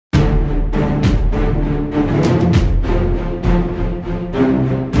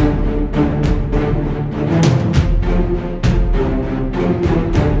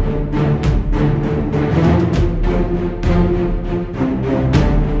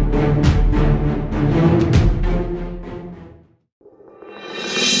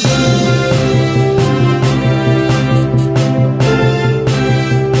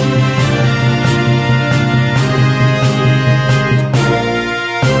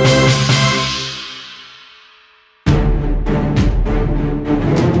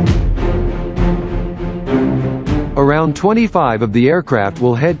Around 25 of the aircraft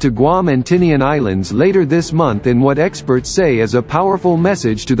will head to Guam and Tinian Islands later this month in what experts say is a powerful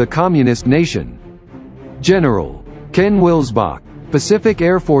message to the communist nation. General Ken Wilsbach, Pacific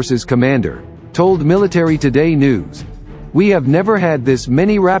Air Force's commander, told Military Today News, "We have never had this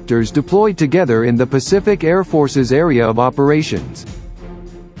many Raptors deployed together in the Pacific Air Force's area of operations."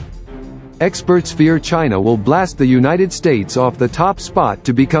 Experts fear China will blast the United States off the top spot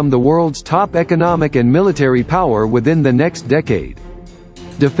to become the world's top economic and military power within the next decade.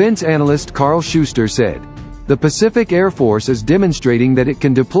 Defense analyst Carl Schuster said, "The Pacific Air Force is demonstrating that it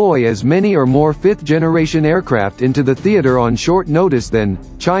can deploy as many or more fifth-generation aircraft into the theater on short notice than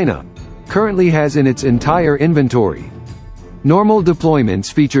China currently has in its entire inventory. Normal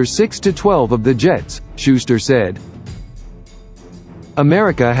deployments feature 6 to 12 of the jets," Schuster said.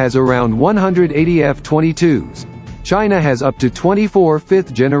 America has around 180 F-22s. China has up to 24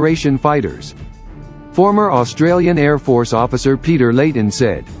 fifth-generation fighters. Former Australian Air Force officer Peter Layton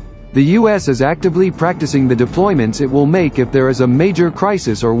said, "The US is actively practicing the deployments it will make if there is a major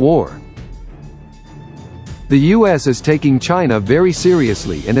crisis or war." The US is taking China very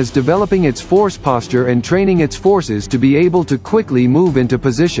seriously and is developing its force posture and training its forces to be able to quickly move into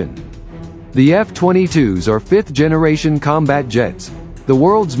position. The F-22s are fifth-generation combat jets, the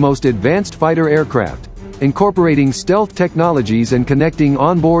world's most advanced fighter aircraft, incorporating stealth technologies and connecting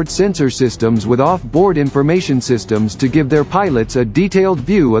onboard sensor systems with off-board information systems to give their pilots a detailed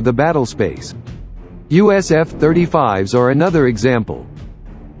view of the battlespace. US F-35s are another example.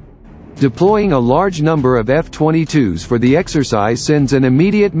 Deploying a large number of F-22s for the exercise sends an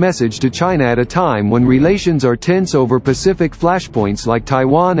immediate message to China at a time when relations are tense over Pacific flashpoints like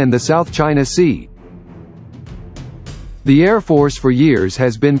Taiwan and the South China Sea. The Air Force for years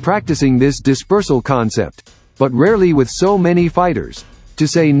has been practicing this dispersal concept, but rarely with so many fighters, to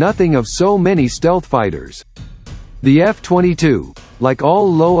say nothing of so many stealth fighters. The F-22, like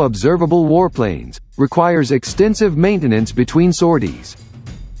all low observable warplanes, requires extensive maintenance between sorties.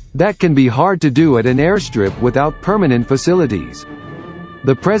 That can be hard to do at an airstrip without permanent facilities.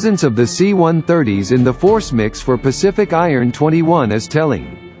 The presence of the C-130s in the force mix for Pacific Iron 21 is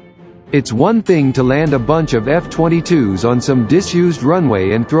telling. It's one thing to land a bunch of F-22s on some disused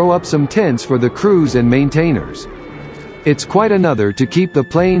runway and throw up some tents for the crews and maintainers. It's quite another to keep the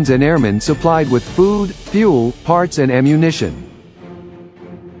planes and airmen supplied with food, fuel, parts and ammunition.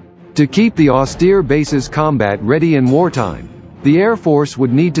 To keep the austere bases combat ready in wartime, the Air Force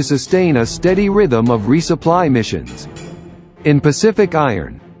would need to sustain a steady rhythm of resupply missions. In Pacific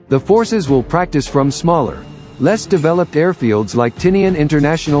Iron, the forces will practice from smaller, less developed airfields like Tinian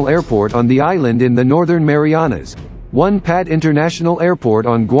International Airport on the island in the Northern Marianas, One Pat International Airport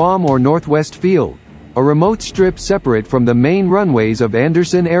on Guam or Northwest Field, a remote strip separate from the main runways of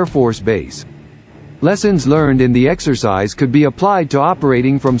Andersen Air Force Base. Lessons learned in the exercise could be applied to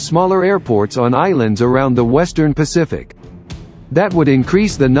operating from smaller airports on islands around the Western Pacific. That would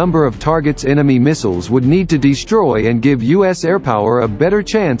increase the number of targets enemy missiles would need to destroy and give U.S. airpower a better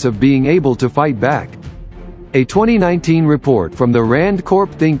chance of being able to fight back. A 2019 report from the RAND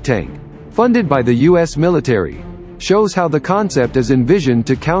Corp think tank, funded by the U.S. military, shows how the concept is envisioned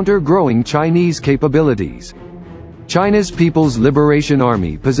to counter growing Chinese capabilities. China's People's Liberation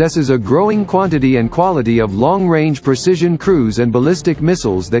Army possesses a growing quantity and quality of long-range precision cruise and ballistic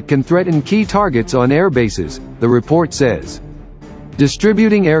missiles that can threaten key targets on air bases, the report says.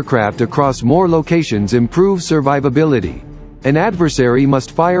 Distributing aircraft across more locations improves survivability. An adversary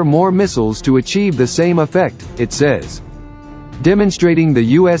must fire more missiles to achieve the same effect, it says. Demonstrating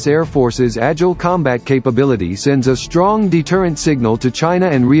the U.S. Air Force's agile combat capability sends a strong deterrent signal to China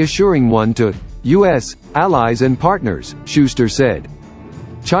and reassuring one to U.S. allies and partners, Schuster said.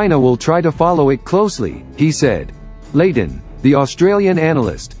 China will try to follow it closely, he said. Layton, the Australian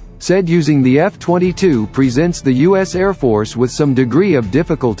analyst, said using the F-22 presents the U.S. Air Force with some degree of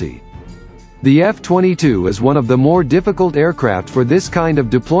difficulty. The F-22 is one of the more difficult aircraft for this kind of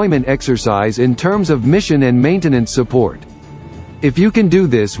deployment exercise in terms of mission and maintenance support. If you can do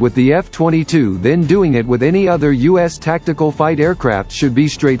this with the F-22, then doing it with any other U.S. tactical fight aircraft should be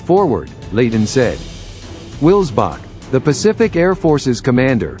straightforward, Layton said. Wilsbach, the Pacific Air Force's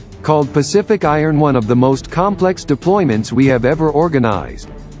commander, called Pacific Iron one of the most complex deployments we have ever organized.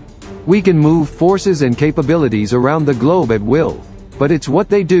 We can move forces and capabilities around the globe at will, but it's what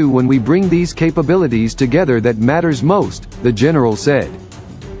they do when we bring these capabilities together that matters most, the general said.